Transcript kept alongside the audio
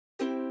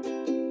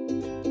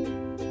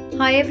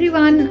Hi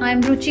everyone,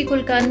 I'm Ruchi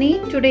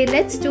Kulkarni. Today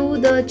let's do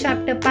the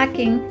chapter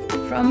Packing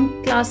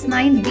from class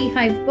 9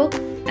 Beehive book,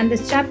 and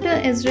this chapter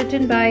is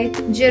written by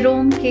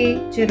Jerome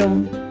K.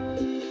 Jerome.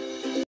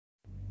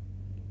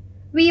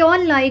 We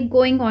all like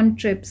going on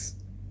trips,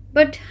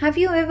 but have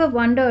you ever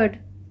wondered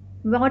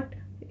what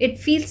it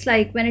feels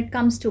like when it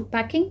comes to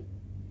packing?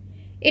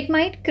 It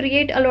might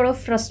create a lot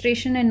of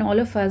frustration in all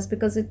of us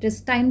because it is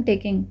time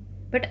taking,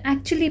 but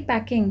actually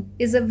packing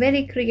is a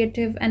very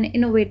creative and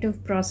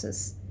innovative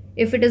process.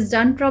 If it is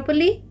done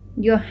properly,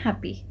 you're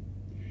happy.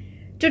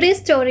 Today's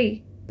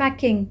story,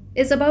 Packing,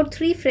 is about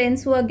three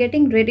friends who are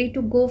getting ready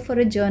to go for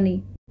a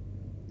journey.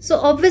 So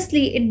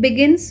obviously it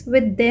begins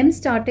with them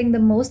starting the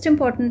most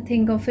important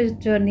thing of a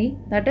journey,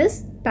 that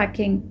is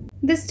packing.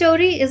 This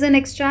story is an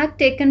extract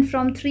taken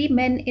from Three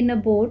Men in a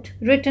Boat,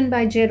 written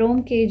by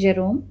Jerome K.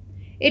 Jerome.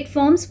 It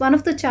forms one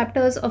of the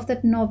chapters of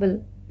that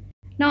novel.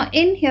 Now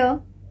in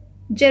here,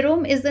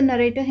 Jerome is the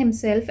narrator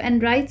himself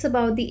and writes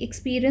about the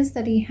experience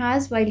that he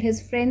has while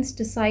his friends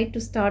decide to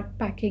start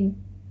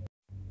packing.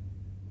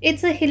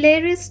 It's a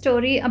hilarious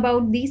story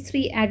about these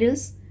three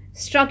adults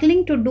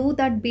struggling to do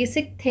that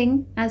basic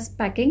thing as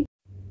packing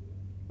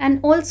and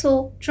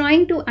also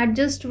trying to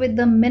adjust with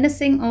the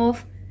menacing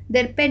of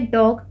their pet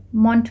dog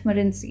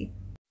Montmorency.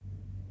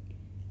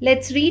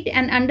 Let's read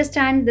and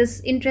understand this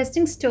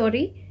interesting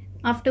story,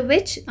 after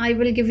which I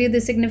will give you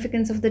the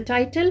significance of the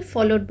title,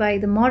 followed by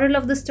the moral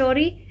of the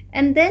story,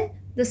 and then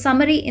the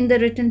summary in the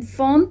written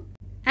form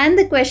and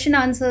the question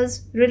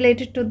answers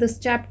related to this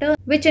chapter,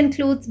 which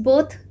includes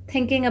both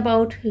thinking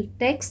about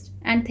text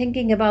and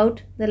thinking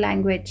about the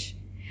language.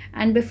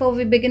 And before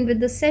we begin with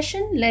the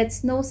session,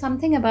 let's know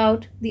something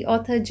about the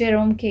author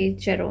Jerome K.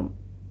 Jerome.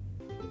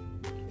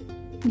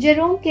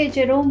 Jerome K.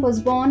 Jerome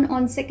was born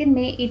on 2nd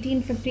May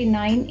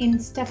 1859 in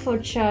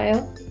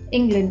Staffordshire,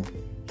 England.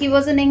 He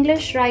was an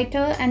English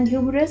writer and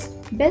humorist,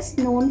 best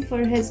known for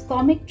his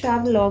comic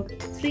travelogue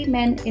Three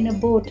Men in a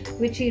Boat,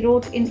 which he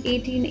wrote in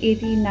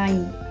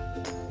 1889.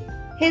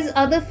 His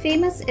other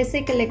famous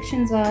essay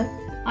collections are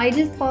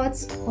Idle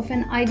Thoughts of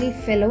an Idle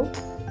Fellow,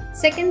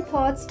 Second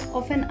Thoughts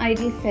of an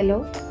Idle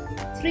Fellow,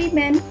 Three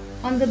Men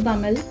on the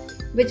Bummel,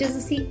 which is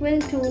a sequel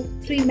to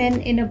Three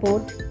Men in a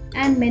Boat,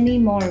 and many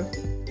more.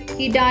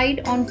 He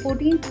died on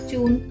 14th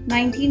June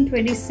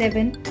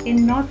 1927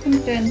 in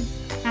Northampton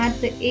at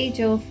the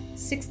age of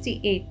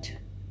 68.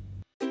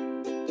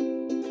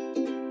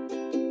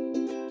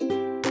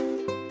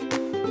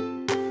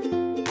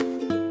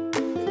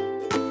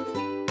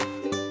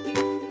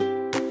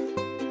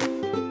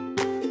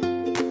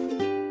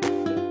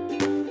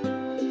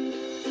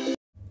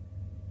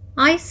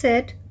 I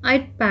said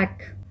I'd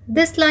pack.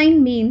 This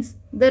line means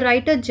the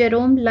writer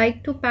Jerome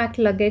liked to pack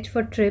luggage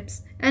for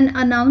trips and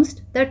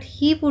announced that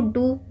he would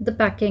do the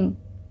packing.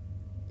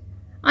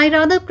 I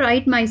rather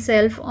pride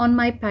myself on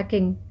my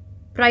packing.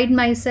 Pride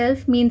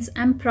myself means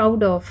I'm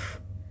proud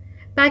of.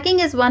 Packing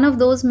is one of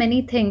those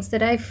many things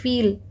that I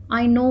feel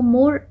I know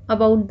more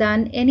about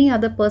than any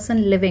other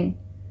person living.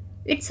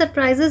 It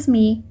surprises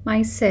me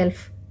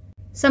myself.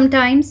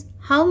 Sometimes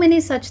how many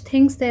such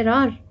things there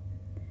are.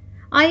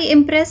 I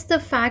impressed the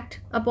fact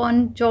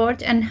upon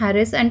George and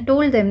Harris and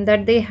told them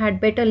that they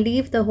had better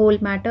leave the whole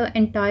matter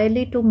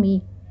entirely to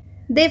me.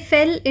 They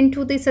fell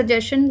into the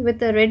suggestion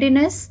with a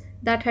readiness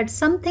that had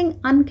something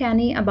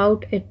uncanny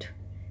about it.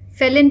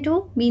 Fell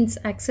into means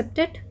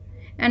accepted,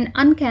 and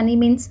uncanny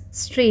means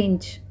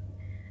strange.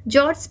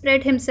 George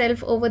spread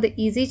himself over the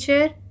easy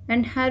chair,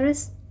 and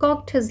Harris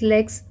cocked his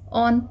legs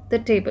on the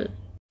table.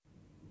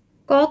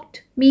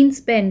 Cocked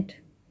means bent.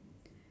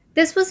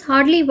 This was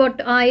hardly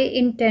what I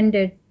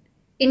intended.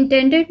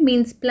 Intended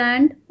means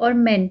planned or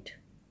meant.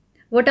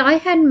 What I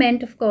had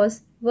meant, of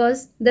course,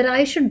 was that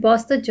I should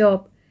boss the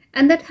job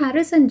and that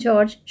Harris and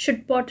George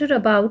should potter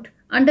about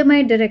under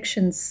my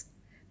directions.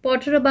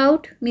 Potter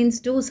about means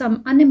do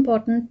some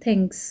unimportant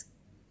things.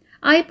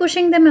 I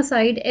pushing them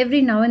aside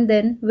every now and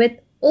then with,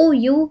 "Oh,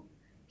 you,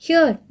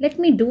 here, let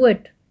me do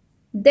it.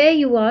 There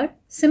you are,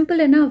 simple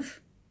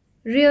enough."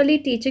 Really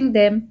teaching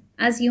them,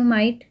 as you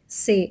might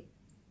say.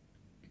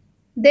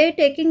 They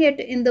taking it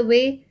in the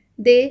way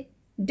they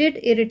did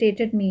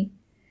irritated me.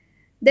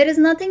 There is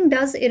nothing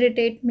does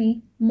irritate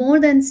me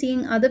more than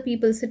seeing other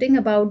people sitting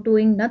about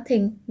doing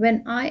nothing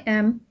when I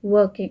am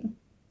working.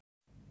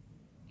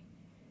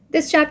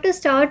 This chapter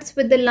starts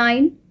with the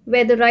line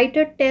where the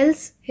writer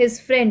tells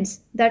his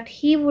friends that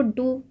he would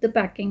do the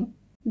packing.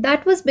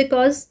 That was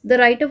because the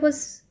writer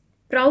was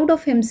proud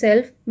of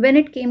himself when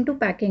it came to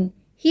packing.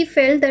 He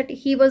felt that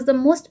he was the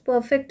most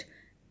perfect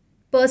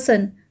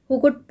person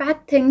who could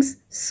pack things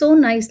so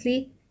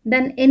nicely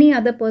than any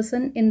other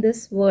person in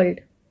this world.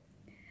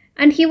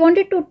 And he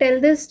wanted to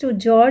tell this to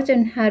George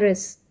and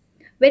Harris.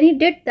 When he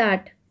did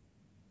that,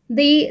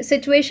 the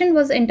situation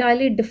was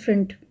entirely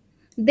different.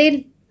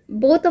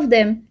 Both of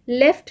them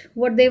left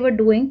what they were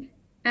doing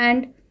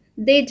and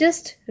they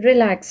just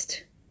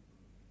relaxed.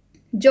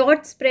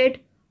 George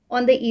spread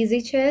on the easy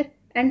chair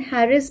and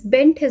Harris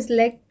bent his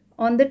leg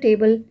on the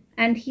table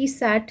and he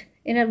sat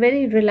in a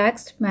very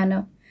relaxed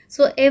manner.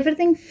 So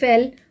everything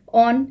fell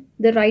on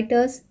the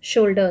writer's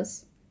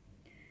shoulders.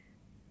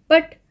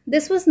 But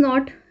this was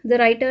not the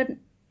writer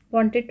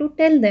wanted to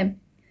tell them.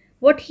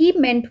 What he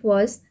meant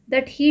was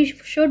that he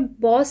should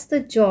boss the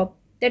job,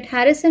 that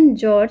Harris and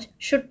George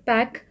should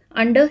pack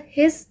under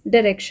his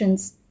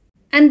directions.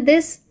 And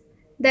this,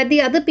 that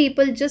the other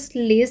people just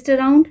lazed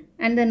around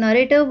and the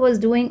narrator was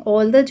doing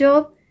all the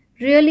job,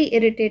 really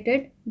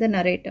irritated the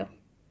narrator.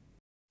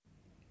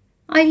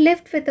 I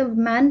lived with a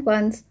man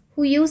once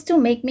who used to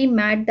make me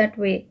mad that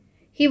way.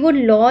 He would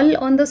loll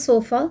on the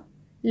sofa,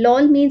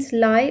 loll means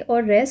lie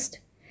or rest,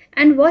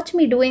 and watch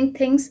me doing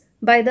things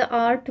by the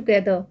hour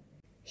together.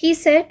 He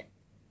said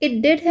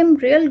it did him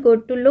real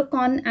good to look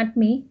on at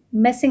me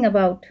messing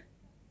about.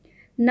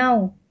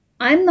 Now,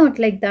 I'm not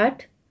like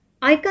that.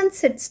 I can't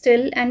sit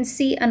still and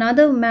see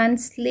another man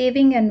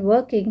slaving and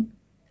working.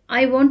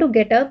 I want to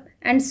get up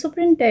and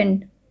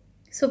superintend.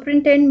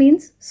 Superintend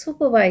means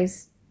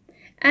supervise.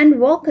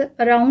 And walk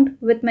around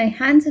with my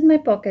hands in my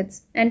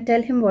pockets and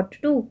tell him what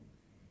to do.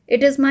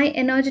 It is my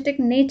energetic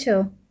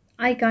nature.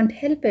 I can't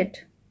help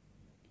it.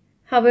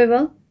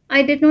 However,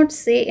 I did not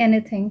say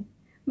anything,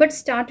 but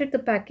started the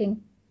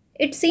packing.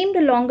 It seemed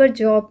a longer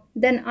job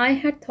than I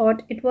had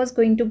thought it was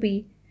going to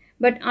be,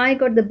 but I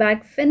got the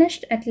bag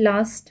finished at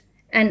last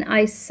and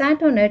I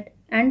sat on it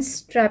and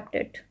strapped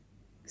it.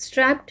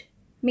 Strapped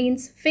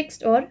means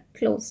fixed or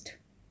closed.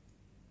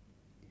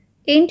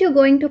 Ain't you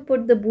going to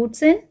put the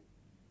boots in?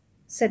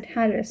 Said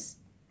Harris.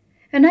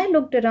 And I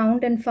looked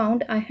around and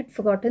found I had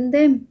forgotten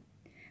them.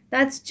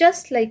 That's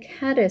just like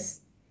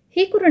Harris.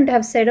 He couldn't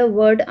have said a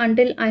word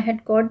until I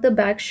had got the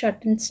bag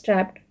shut and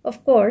strapped,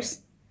 of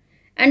course.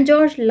 And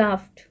George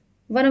laughed,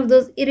 one of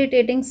those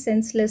irritating,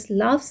 senseless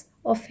laughs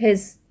of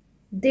his.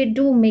 They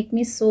do make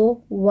me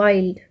so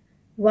wild.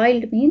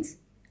 Wild means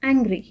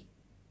angry.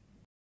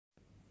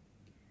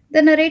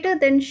 The narrator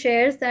then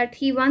shares that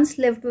he once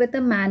lived with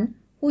a man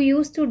who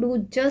used to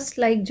do just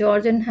like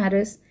George and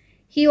Harris.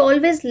 He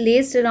always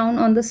lazed around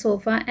on the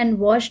sofa and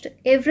watched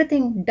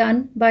everything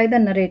done by the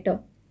narrator.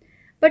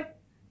 But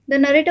the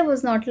narrator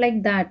was not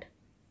like that.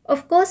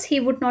 Of course, he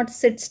would not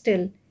sit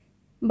still.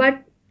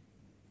 But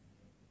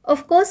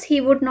of course,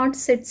 he would not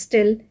sit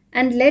still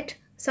and let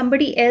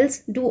somebody else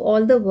do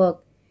all the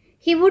work.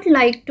 He would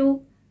like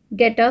to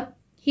get up,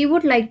 he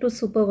would like to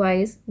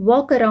supervise,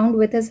 walk around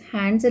with his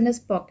hands in his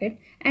pocket,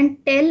 and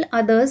tell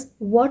others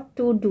what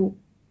to do.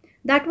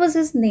 That was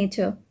his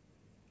nature.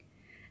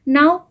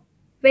 Now,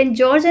 when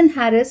George and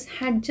Harris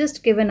had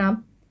just given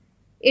up,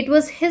 it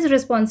was his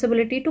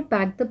responsibility to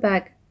pack the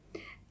bag.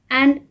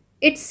 And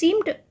it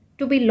seemed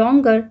to be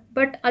longer,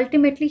 but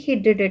ultimately he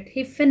did it.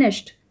 He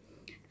finished.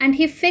 And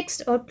he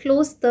fixed or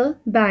closed the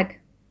bag.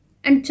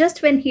 And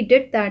just when he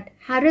did that,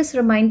 Harris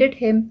reminded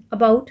him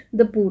about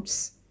the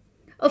boots.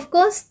 Of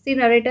course, the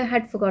narrator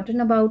had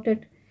forgotten about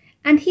it.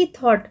 And he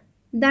thought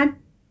that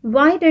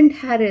why didn't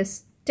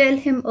Harris tell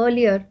him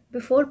earlier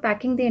before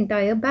packing the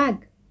entire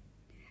bag?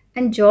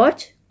 And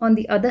George, on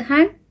the other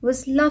hand,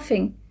 was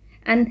laughing,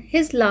 and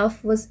his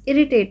laugh was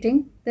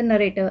irritating the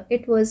narrator.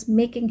 It was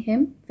making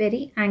him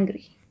very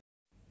angry.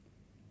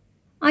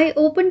 I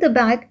opened the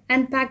bag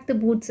and packed the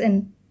boots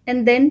in,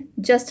 and then,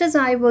 just as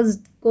I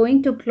was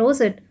going to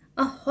close it,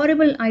 a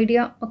horrible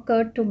idea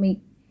occurred to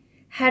me.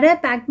 Had I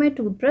packed my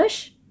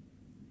toothbrush?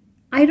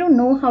 I don't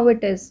know how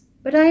it is,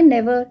 but I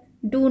never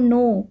do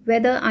know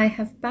whether I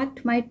have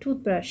packed my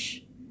toothbrush.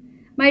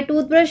 My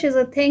toothbrush is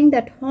a thing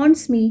that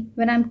haunts me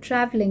when I'm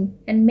traveling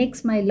and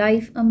makes my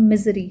life a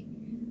misery.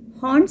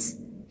 Haunts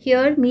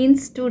here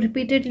means to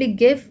repeatedly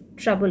give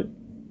trouble.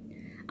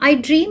 I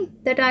dream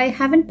that I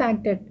haven't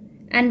packed it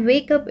and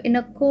wake up in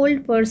a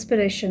cold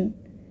perspiration.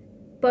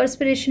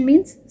 Perspiration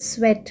means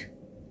sweat,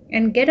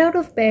 and get out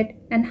of bed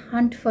and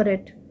hunt for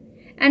it.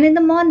 And in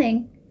the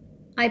morning,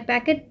 I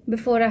pack it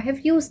before I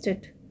have used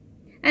it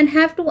and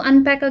have to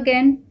unpack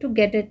again to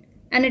get it,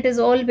 and it is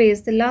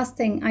always the last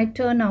thing I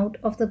turn out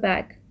of the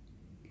bag.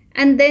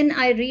 And then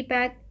I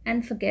repack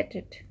and forget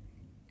it,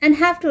 and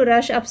have to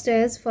rush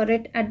upstairs for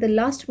it at the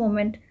last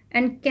moment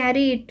and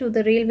carry it to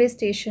the railway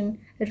station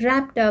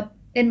wrapped up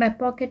in my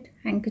pocket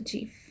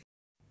handkerchief.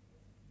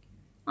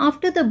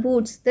 After the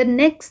boots, the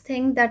next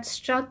thing that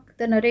struck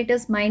the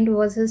narrator's mind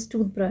was his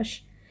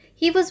toothbrush.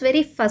 He was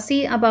very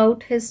fussy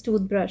about his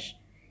toothbrush.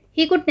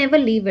 He could never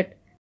leave it,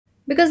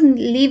 because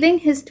leaving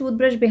his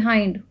toothbrush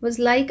behind was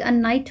like a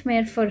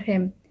nightmare for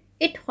him.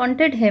 It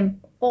haunted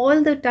him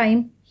all the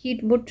time he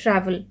would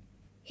travel.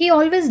 He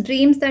always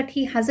dreams that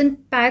he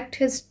hasn't packed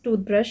his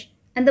toothbrush,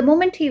 and the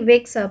moment he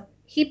wakes up,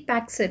 he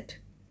packs it.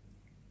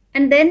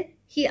 And then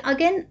he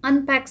again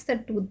unpacks the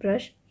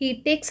toothbrush.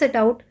 He takes it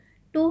out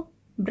to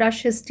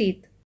brush his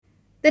teeth.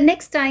 The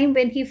next time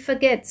when he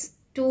forgets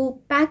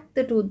to pack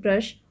the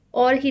toothbrush,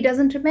 or he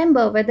doesn't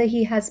remember whether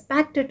he has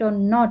packed it or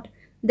not,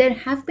 there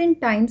have been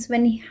times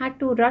when he had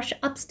to rush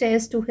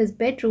upstairs to his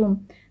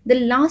bedroom the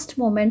last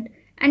moment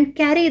and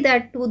carry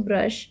that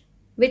toothbrush,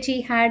 which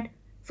he had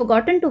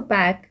forgotten to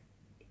pack,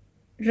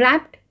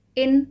 wrapped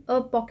in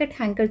a pocket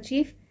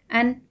handkerchief,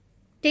 and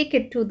take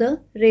it to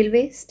the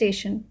railway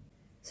station.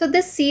 So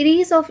this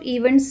series of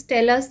events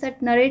tell us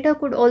that narrator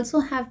could also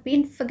have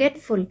been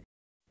forgetful.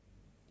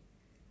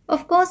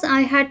 Of course,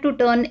 I had to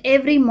turn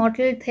every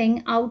mortal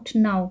thing out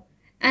now,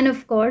 and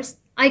of course,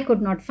 I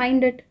could not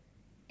find it.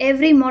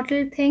 Every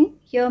mortal thing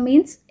here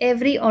means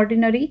every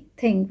ordinary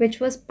thing which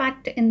was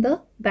packed in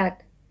the bag.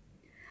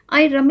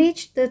 I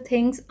rummaged the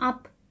things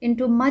up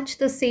into much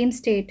the same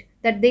state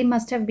that they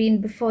must have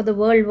been before the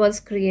world was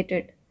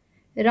created.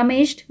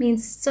 Rummaged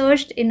means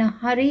searched in a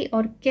hurry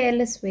or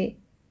careless way.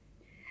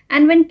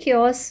 And when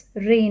chaos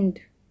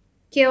reigned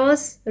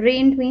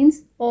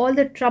means all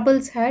the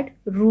troubles had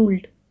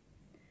ruled.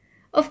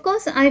 Of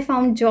course, I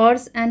found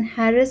George and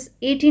Harris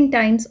 18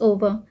 times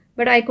over,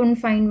 but I couldn't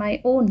find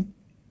my own.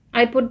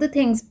 I put the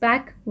things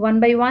back one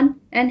by one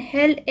and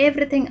held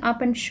everything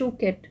up and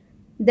shook it.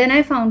 Then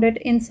I found it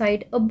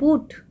inside a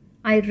boot.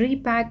 I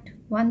repacked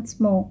once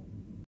more.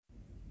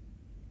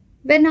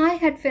 When I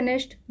had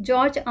finished,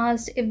 George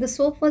asked if the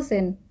soap was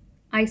in.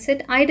 I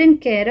said I didn't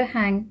care a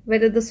hang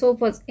whether the soap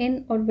was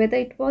in or whether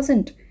it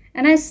wasn't,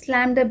 and I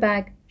slammed the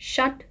bag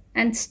shut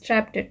and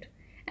strapped it,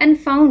 and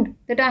found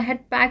that I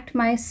had packed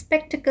my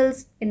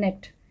spectacles in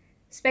it.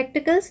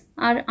 Spectacles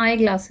are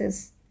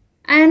eyeglasses,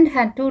 and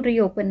had to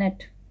reopen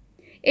it.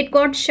 It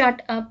got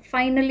shut up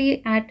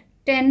finally at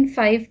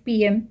 10:05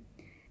 p.m.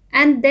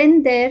 And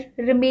then there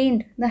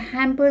remained the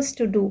hampers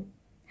to do.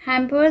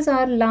 Hampers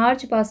are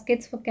large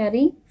baskets for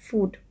carrying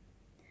food.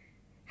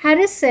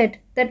 Harris said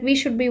that we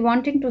should be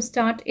wanting to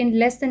start in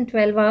less than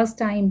 12 hours'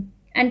 time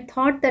and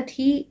thought that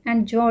he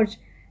and George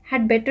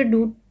had better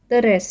do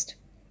the rest.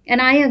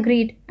 And I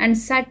agreed and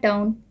sat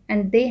down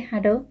and they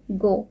had a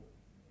go.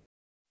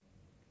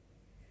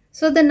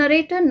 So the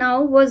narrator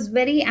now was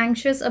very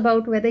anxious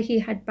about whether he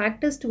had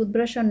packed his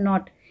toothbrush or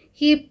not.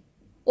 He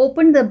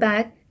opened the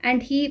bag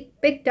and he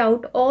picked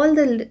out all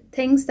the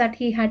things that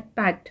he had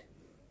packed.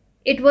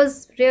 It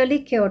was really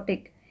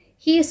chaotic.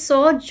 He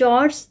saw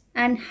George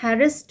and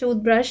Harris'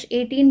 toothbrush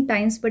 18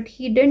 times, but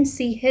he didn't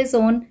see his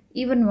own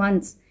even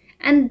once.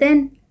 And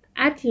then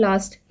at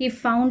last he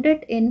found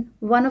it in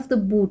one of the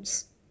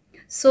boots.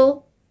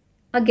 So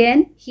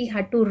again, he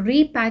had to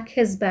repack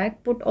his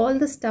bag, put all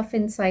the stuff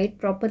inside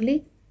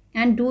properly,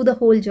 and do the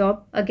whole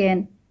job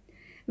again.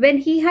 When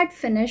he had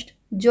finished,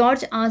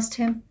 George asked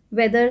him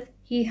whether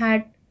he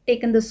had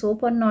taken the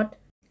soap or not.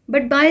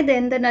 But by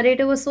then, the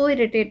narrator was so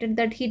irritated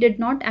that he did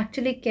not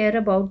actually care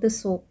about the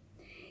soap.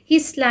 He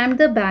slammed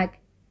the bag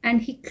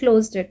and he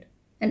closed it.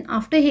 And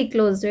after he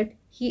closed it,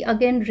 he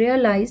again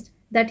realized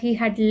that he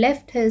had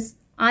left his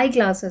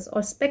eyeglasses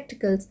or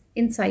spectacles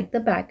inside the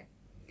bag.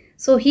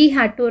 So he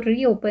had to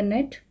reopen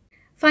it.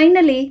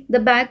 Finally, the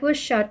bag was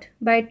shut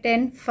by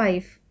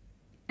 10:05.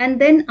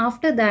 And then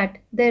after that,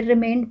 there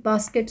remained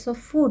baskets of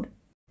food.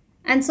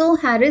 And so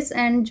Harris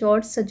and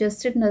George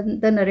suggested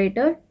the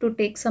narrator to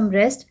take some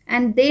rest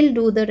and they'll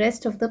do the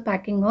rest of the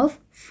packing of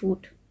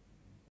food.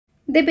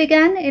 They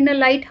began in a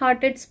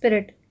light-hearted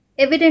spirit,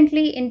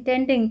 evidently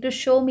intending to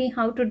show me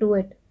how to do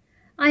it.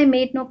 I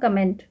made no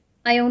comment.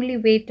 I only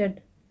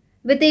waited.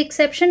 With the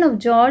exception of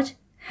George,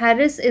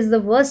 Harris is the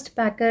worst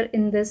packer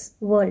in this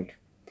world.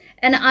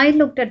 And I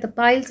looked at the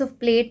piles of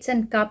plates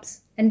and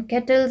cups and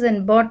kettles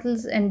and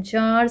bottles and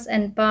jars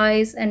and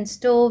pies and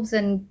stoves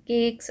and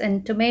cakes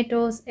and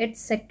tomatoes,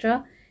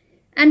 etc.,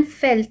 and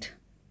felt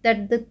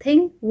that the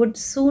thing would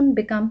soon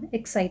become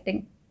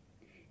exciting.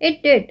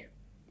 It did.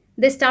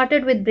 They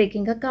started with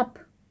breaking a cup.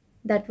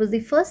 That was the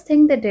first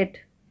thing they did.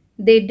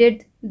 They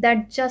did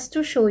that just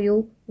to show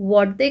you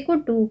what they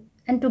could do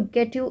and to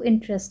get you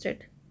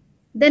interested.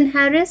 Then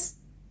Harris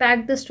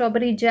packed the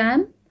strawberry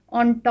jam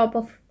on top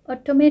of a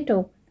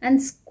tomato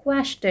and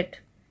squashed it.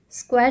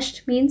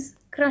 Squashed means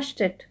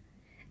crushed it.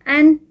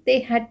 And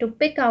they had to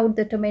pick out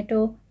the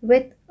tomato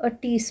with a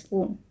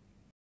teaspoon.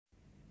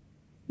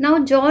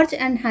 Now George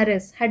and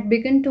Harris had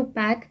begun to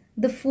pack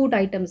the food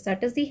items,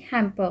 that is the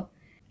hamper.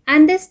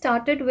 And they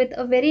started with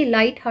a very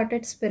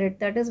light-hearted spirit,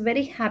 that is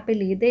very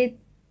happily.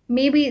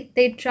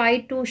 They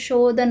tried to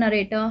show the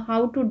narrator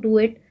how to do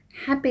it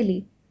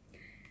happily.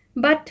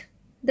 But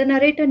the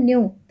narrator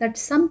knew that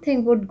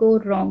something would go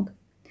wrong.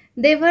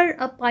 There were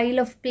a pile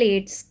of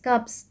plates,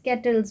 cups,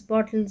 kettles,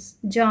 bottles,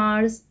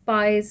 jars,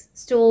 pies,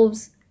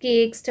 stoves,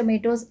 cakes,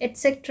 tomatoes,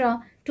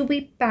 etc. to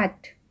be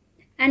packed.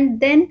 And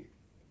then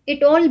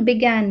it all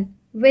began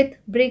with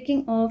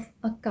breaking of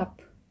a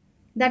cup.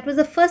 That was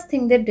the first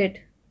thing they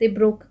did. They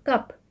broke a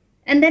cup.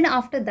 And then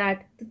after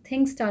that, the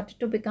thing started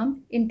to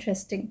become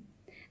interesting.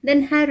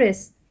 Then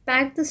Harris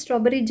packed the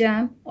strawberry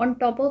jam on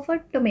top of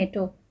a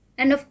tomato.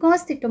 And of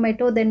course, the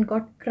tomato then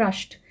got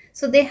crushed.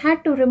 So they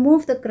had to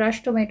remove the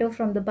crushed tomato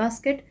from the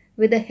basket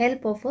with the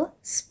help of a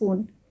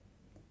spoon.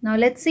 Now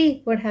let's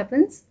see what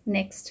happens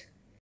next.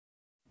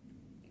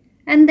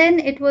 And then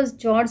it was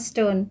George's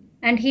turn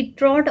and he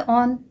trod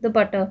on the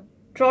butter.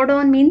 Trod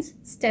on means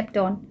stepped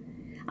on.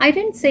 I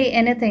didn't say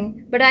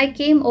anything, but I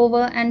came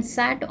over and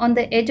sat on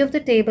the edge of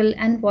the table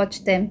and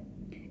watched them.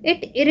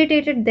 It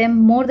irritated them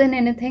more than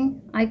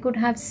anything I could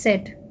have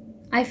said.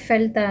 I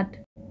felt that.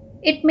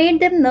 It made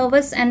them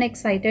nervous and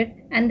excited,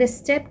 and they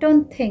stepped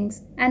on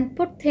things and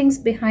put things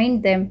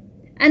behind them,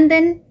 and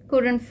then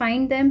couldn't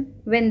find them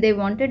when they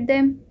wanted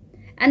them.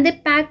 And they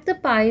packed the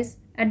pies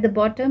at the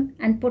bottom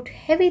and put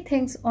heavy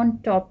things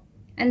on top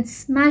and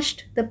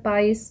smashed the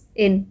pies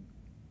in.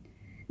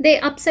 They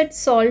upset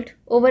salt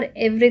over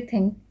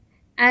everything.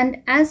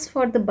 And as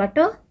for the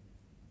butter,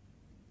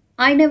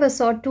 I never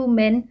saw two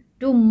men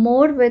do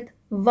more with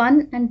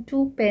 1 and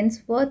 2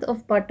 pence worth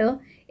of butter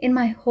in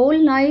my whole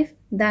life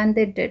than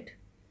they did.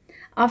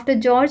 After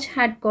George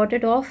had got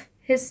it off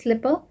his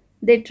slipper,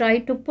 they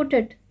tried to put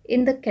it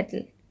in the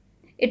kettle.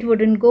 It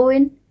wouldn't go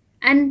in,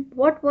 and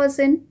what was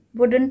in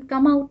wouldn't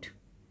come out.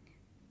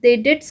 They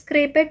did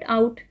scrape it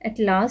out at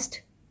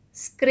last.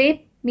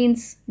 Scrape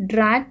means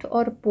dragged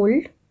or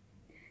pulled,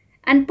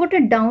 and put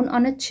it down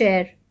on a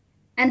chair.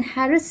 And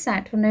Harris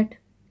sat on it,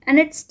 and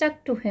it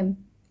stuck to him,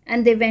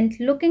 and they went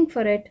looking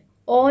for it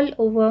all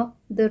over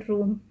the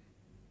room.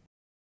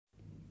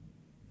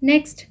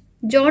 Next,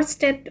 George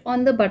stepped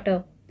on the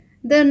butter.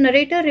 The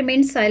narrator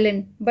remained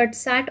silent but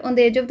sat on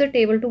the edge of the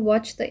table to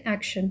watch the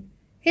action.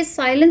 His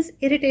silence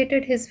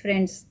irritated his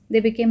friends.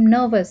 They became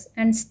nervous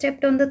and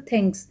stepped on the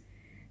things.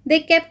 They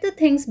kept the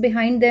things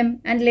behind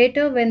them, and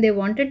later, when they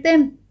wanted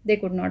them, they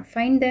could not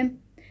find them.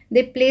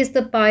 They placed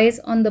the pies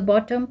on the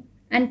bottom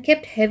and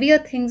kept heavier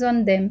things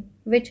on them,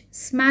 which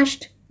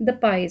smashed the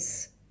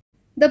pies.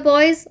 The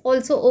boys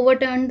also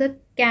overturned the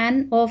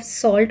can of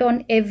salt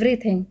on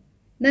everything.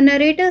 The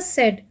narrator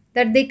said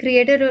that they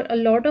created a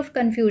lot of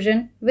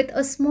confusion with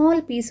a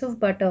small piece of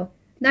butter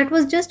that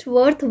was just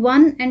worth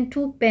 1 and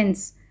 2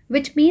 pence,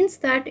 which means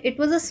that it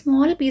was a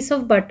small piece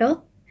of butter,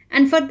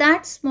 and for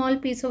that small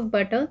piece of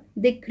butter,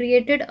 they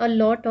created a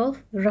lot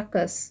of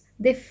ruckus.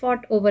 They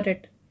fought over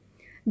it.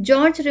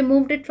 George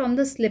removed it from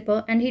the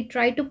slipper and he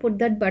tried to put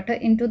that butter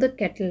into the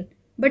kettle,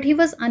 but he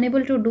was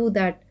unable to do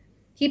that.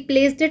 He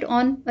placed it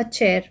on a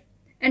chair,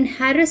 and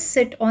Harris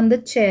sat on the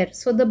chair,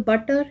 so the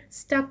butter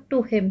stuck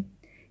to him.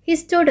 He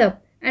stood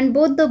up, and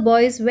both the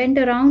boys went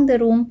around the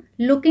room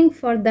looking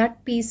for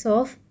that piece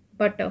of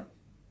butter.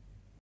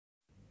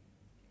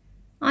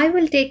 I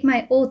will take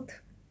my oath.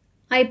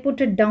 I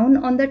put it down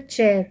on the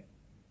chair.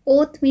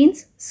 Oath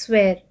means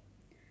swear,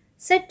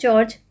 said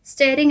George,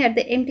 staring at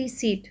the empty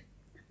seat.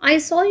 I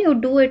saw you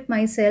do it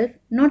myself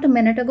not a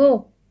minute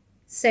ago,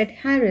 said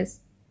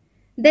Harris.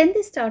 Then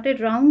they started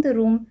round the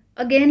room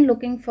again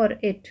looking for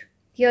it.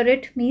 Here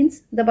it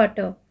means the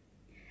butter.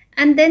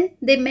 And then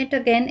they met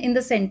again in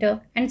the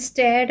center and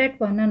stared at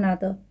one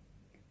another.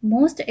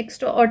 Most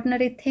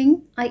extraordinary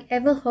thing I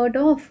ever heard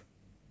of,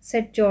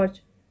 said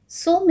George.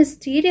 So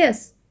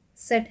mysterious,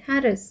 said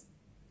Harris.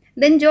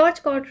 Then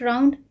George got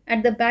round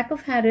at the back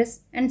of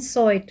Harris and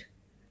saw it.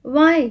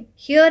 Why,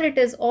 here it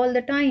is all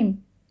the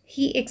time,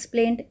 he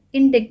explained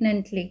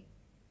indignantly.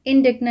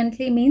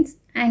 Indignantly means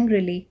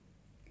angrily.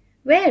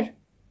 Where?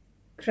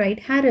 Cried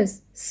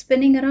Harris,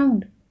 spinning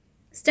around.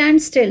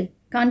 Stand still,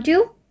 can't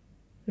you?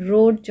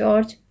 Roared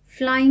George,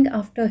 flying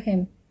after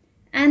him.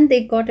 And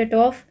they got it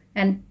off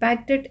and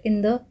packed it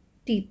in the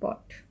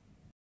teapot.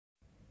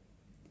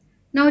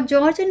 Now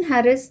George and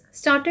Harris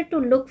started to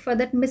look for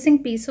that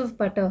missing piece of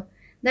butter.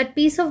 That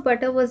piece of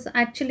butter was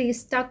actually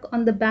stuck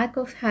on the back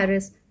of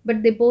Harris,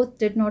 but they both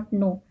did not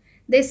know.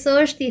 They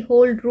searched the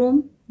whole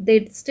room,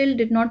 they still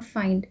did not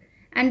find,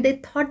 and they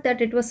thought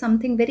that it was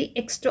something very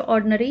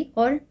extraordinary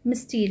or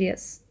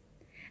mysterious.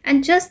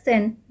 And just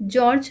then,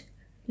 George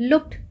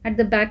looked at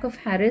the back of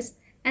Harris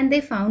and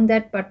they found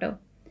that butter.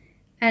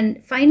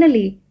 And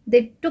finally,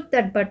 they took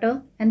that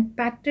butter and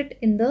packed it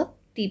in the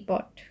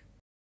teapot.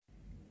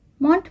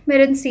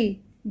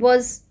 Montmorency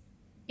was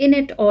in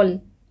it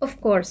all,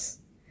 of course.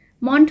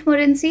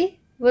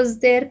 Montmorency was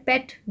their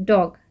pet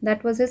dog.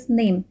 That was his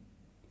name.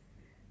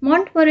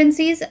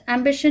 Montmorency's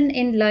ambition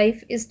in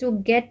life is to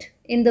get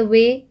in the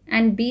way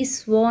and be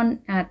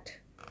sworn at.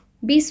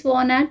 Be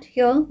sworn at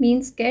here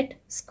means get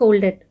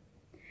scolded.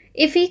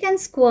 If he can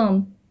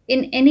squirm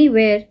in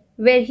anywhere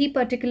where he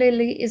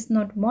particularly is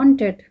not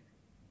wanted,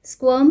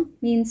 squirm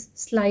means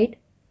slide,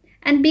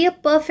 and be a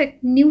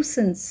perfect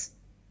nuisance.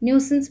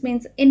 Nuisance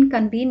means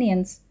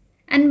inconvenience,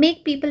 and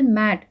make people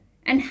mad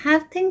and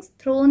have things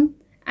thrown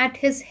at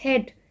his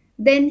head,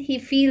 then he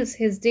feels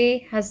his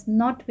day has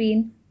not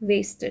been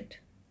wasted.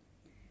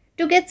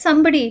 To get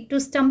somebody to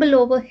stumble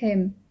over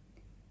him.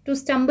 To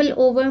stumble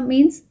over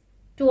means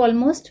to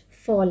almost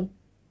fall.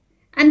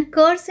 And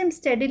curse him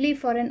steadily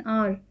for an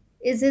hour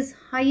is his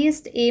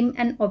highest aim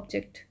and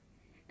object.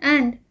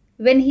 And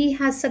when he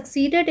has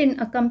succeeded in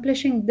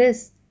accomplishing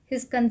this,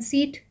 his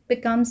conceit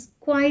becomes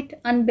quite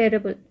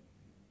unbearable.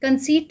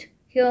 Conceit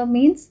here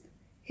means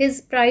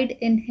his pride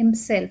in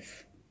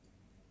himself.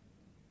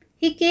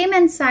 He came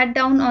and sat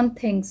down on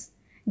things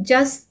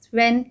just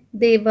when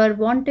they were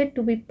wanted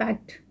to be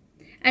packed,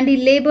 and he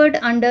labored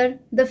under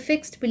the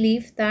fixed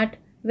belief that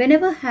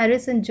whenever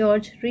Harris and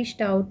George reached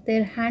out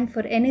their hand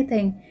for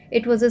anything,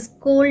 it was his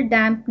cold,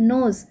 damp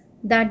nose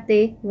that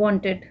they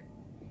wanted.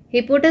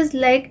 He put his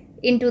leg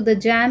into the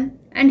jam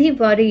and he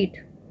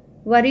worried.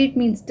 Worried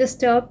means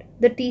disturbed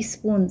the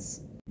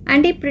teaspoons.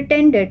 And he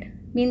pretended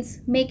means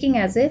making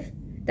as if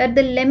that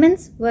the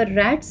lemons were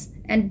rats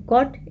and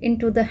got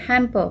into the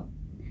hamper.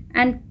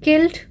 and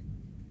killed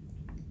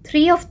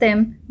three of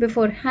them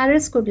before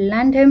Harris could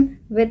land him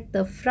with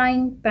the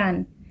frying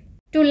pan.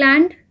 To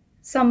land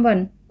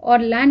someone or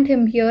land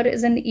him here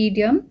is an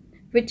idiom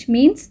which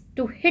means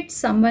to hit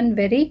someone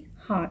very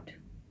hard.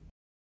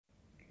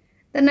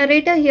 The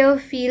narrator here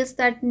feels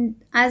that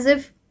as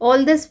if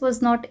all this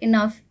was not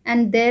enough,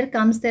 and there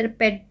comes their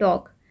pet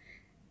dog.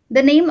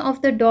 The name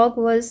of the dog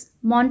was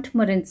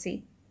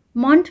Montmorency.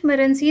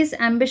 Montmorency's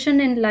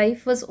ambition in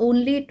life was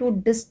only to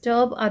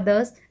disturb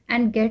others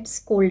and get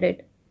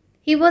scolded.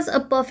 He was a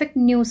perfect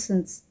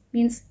nuisance,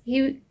 means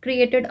he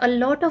created a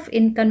lot of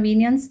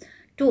inconvenience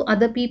to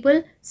other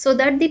people so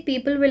that the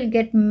people will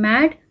get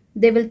mad,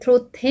 they will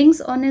throw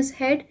things on his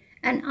head,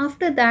 and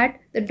after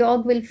that, the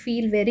dog will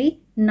feel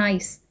very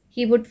nice.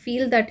 He would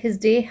feel that his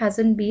day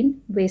hasn't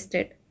been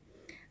wasted.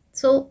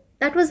 So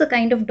that was the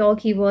kind of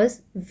dog he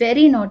was,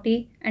 very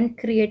naughty and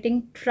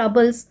creating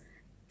troubles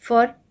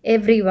for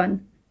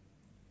everyone.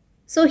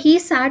 So he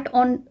sat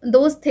on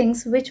those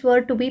things which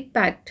were to be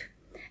packed,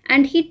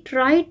 and he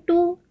tried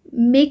to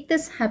make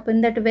this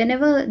happen that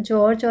whenever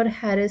George or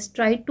Harris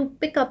tried to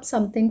pick up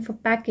something for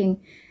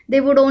packing, they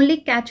would only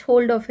catch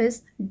hold of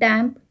his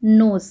damp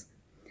nose.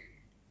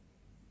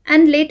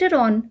 And later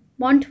on,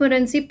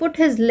 Montmorency put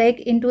his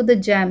leg into the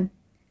jam,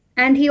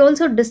 and he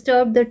also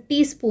disturbed the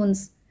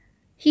teaspoons.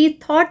 He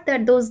thought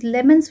that those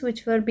lemons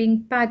which were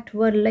being packed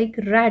were like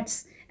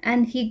rats,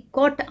 and he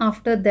got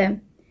after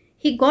them.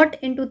 He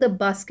got into the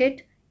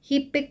basket,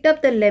 he picked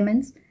up the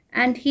lemons,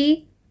 and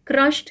he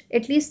crushed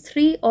at least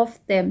three of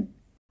them.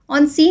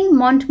 On seeing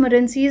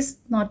Montmorency's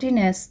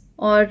naughtiness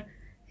or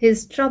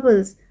his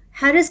troubles,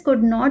 Harris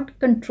could not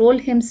control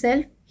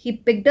himself. He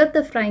picked up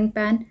the frying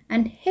pan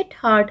and hit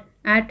hard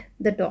at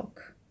the dog.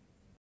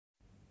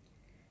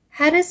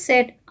 Harris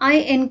said, I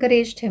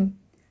encouraged him.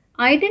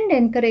 I didn't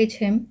encourage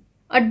him.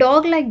 A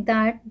dog like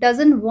that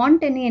doesn't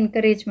want any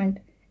encouragement.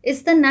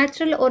 It's the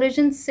natural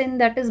origin sin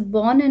that is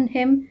born in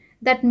him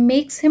that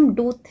makes him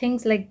do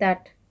things like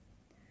that.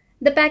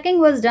 The packing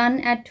was done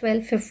at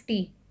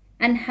 12:50,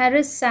 and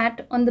Harris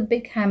sat on the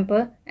big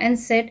hamper and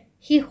said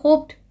he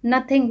hoped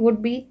nothing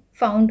would be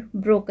found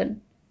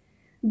broken.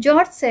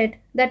 George said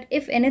that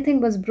if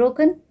anything was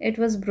broken, it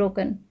was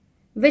broken,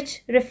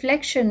 which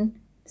reflection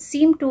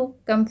seemed to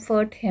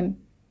comfort him.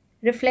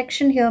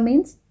 Reflection here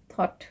means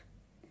thought.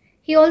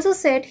 He also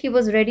said he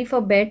was ready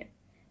for bed.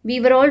 We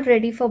were all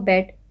ready for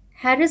bed.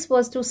 Harris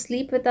was to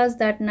sleep with us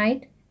that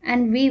night,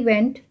 and we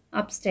went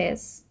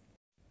upstairs.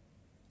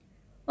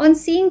 On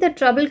seeing the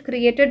trouble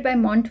created by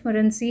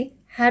Montmorency,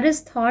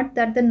 Harris thought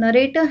that the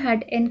narrator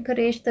had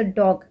encouraged the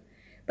dog.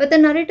 But the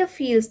narrator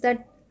feels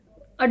that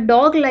a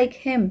dog like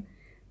him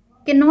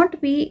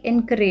cannot be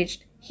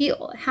encouraged. He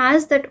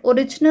has that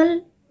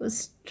original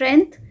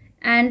strength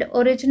and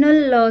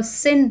original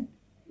sin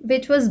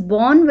which was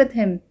born with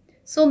him.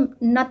 So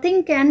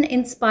nothing can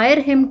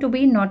inspire him to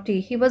be naughty.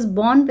 He was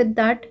born with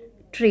that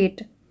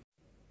trait.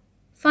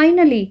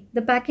 Finally,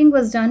 the packing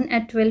was done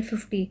at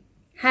 12:50.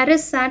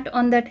 Harris sat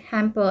on that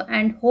hamper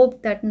and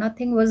hoped that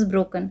nothing was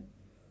broken.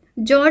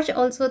 George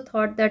also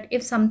thought that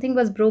if something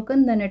was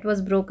broken, then it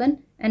was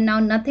broken, and now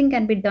nothing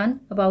can be done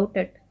about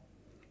it.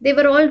 They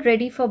were all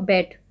ready for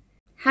bed.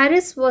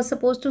 Harris was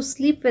supposed to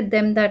sleep with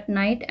them that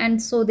night,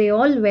 and so they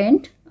all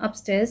went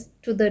upstairs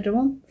to the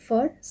room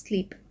for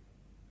sleep.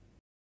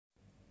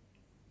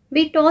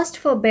 We tossed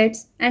for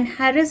beds, and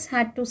Harris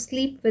had to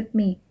sleep with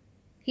me.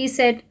 He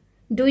said,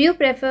 Do you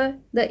prefer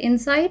the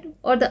inside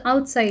or the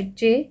outside,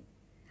 Jay?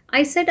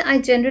 I said I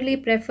generally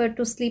prefer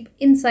to sleep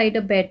inside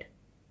a bed.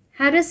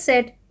 Harris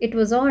said it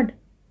was odd.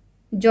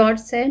 George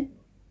said,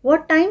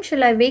 What time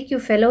shall I wake you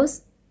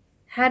fellows?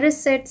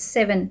 Harris said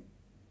 7.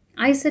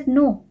 I said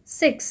no,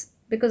 6,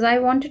 because I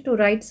wanted to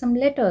write some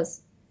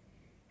letters.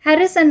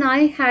 Harris and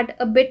I had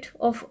a bit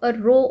of a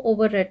row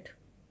over it.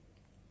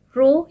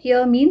 Row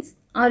here means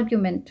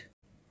argument.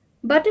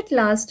 But at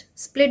last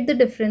split the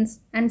difference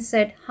and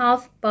said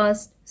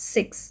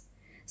 6:30.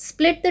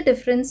 Split the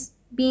difference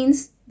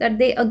means that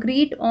they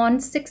agreed on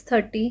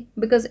 6:30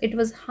 because it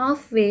was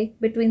halfway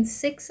between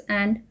 6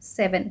 and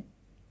 7.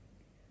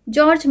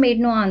 George made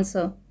no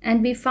answer,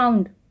 and we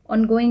found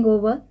on going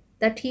over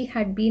that he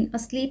had been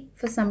asleep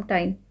for some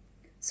time.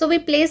 So we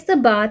placed the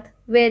bath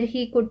where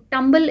he could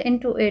tumble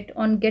into it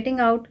on getting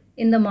out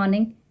in the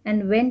morning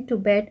and went to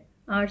bed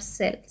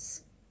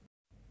ourselves.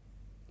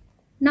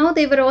 Now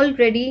they were all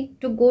ready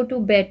to go to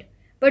bed,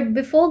 but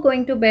before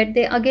going to bed,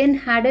 they again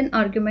had an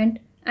argument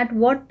at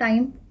what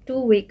time to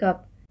wake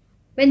up.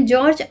 When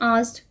George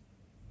asked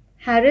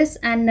Harris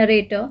and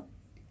narrator,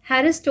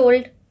 Harris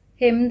told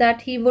him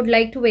that he would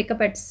like to wake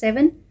up at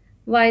 7,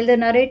 while the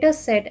narrator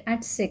said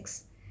at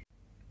 6.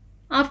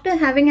 After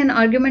having an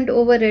argument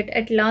over it,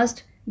 at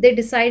last they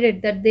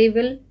decided that they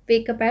will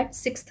wake up at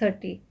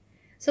 6:30.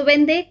 So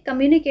when they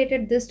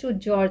communicated this to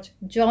George,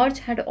 George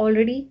had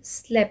already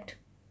slept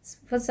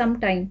for some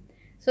time.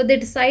 So they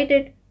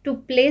decided to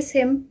place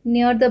him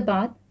near the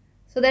bath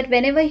so that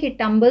whenever he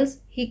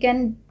tumbles, he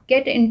can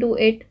get into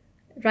it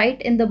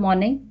right in the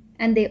morning,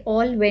 and they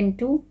all went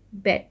to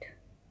bed.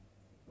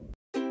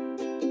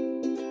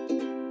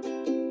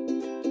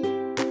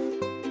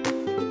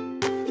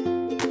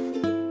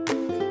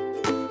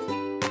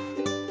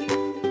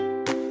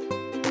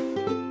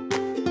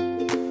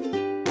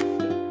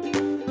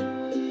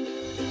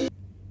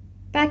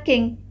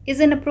 Packing is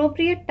an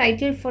appropriate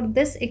title for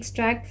this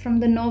extract from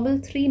the novel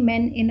Three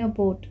Men in a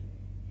Boat.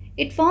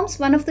 It forms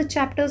one of the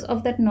chapters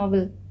of that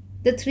novel.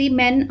 The three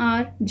men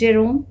are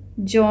Jerome,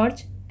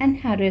 George, and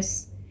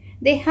Harris.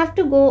 They have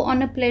to go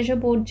on a pleasure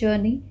boat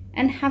journey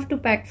and have to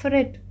pack for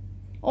it.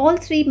 All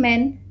three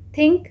men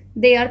think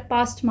they are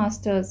past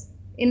masters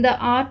in the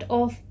art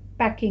of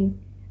packing,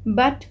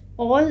 but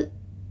all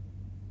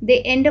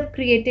they end up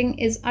creating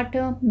is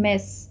utter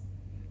mess.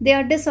 They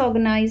are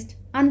disorganized,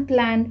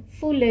 unplanned,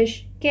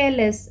 foolish,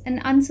 careless,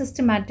 and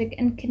unsystematic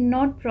and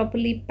cannot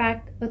properly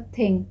pack a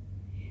thing.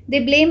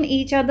 They blame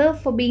each other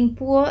for being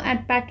poor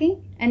at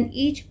packing, and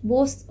each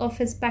boasts of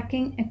his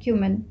packing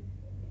acumen.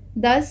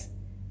 Thus,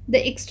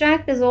 the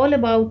extract is all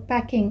about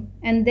packing,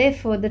 and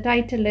therefore the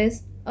title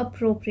is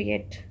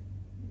appropriate.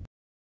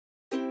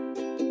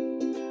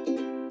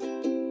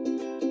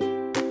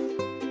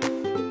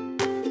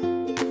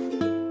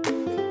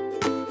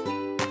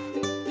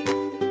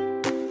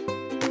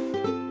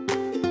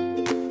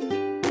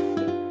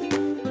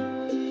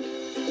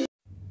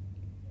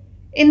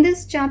 In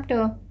this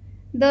chapter,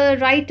 the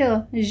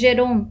writer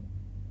Jerome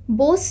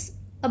boasts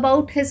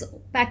about his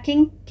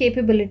packing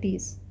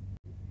capabilities.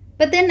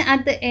 But then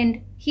at the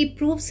end, he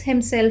proves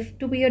himself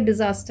to be a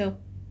disaster.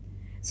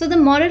 So the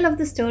moral of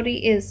the story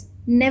is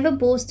never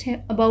boast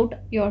about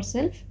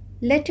yourself.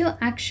 Let your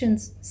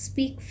actions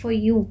speak for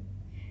you.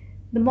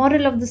 The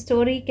moral of the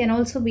story can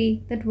also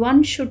be that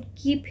one should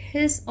keep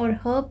his or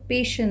her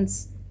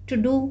patience to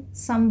do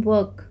some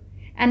work,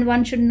 and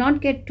one should not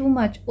get too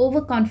much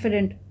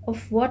overconfident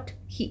of what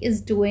he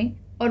is doing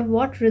or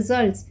what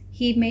results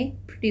he may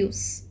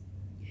produce.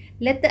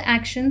 Let the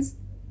actions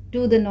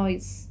do the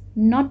noise,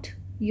 not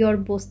your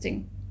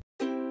boasting.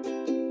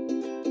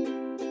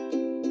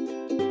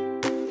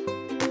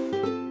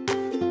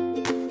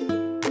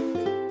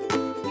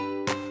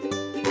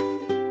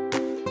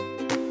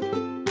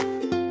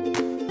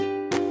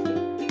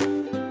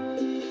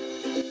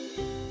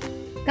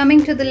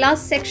 Coming to the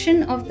last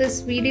section of this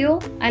video,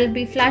 I'll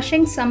be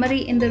flashing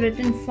summary in the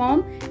written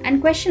form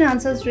and question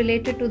answers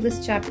related to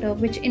this chapter,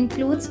 which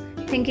includes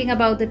thinking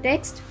about the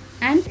text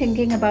and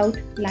thinking about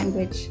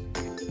language.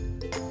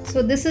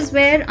 So this is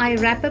where I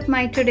wrap up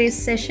my today's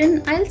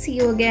session. I'll see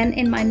you again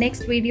in my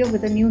next video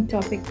with a new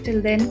topic.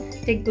 Till then,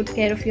 take good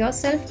care of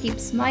yourself, keep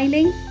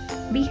smiling,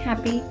 be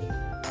happy.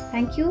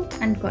 Thank you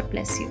and God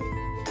bless you.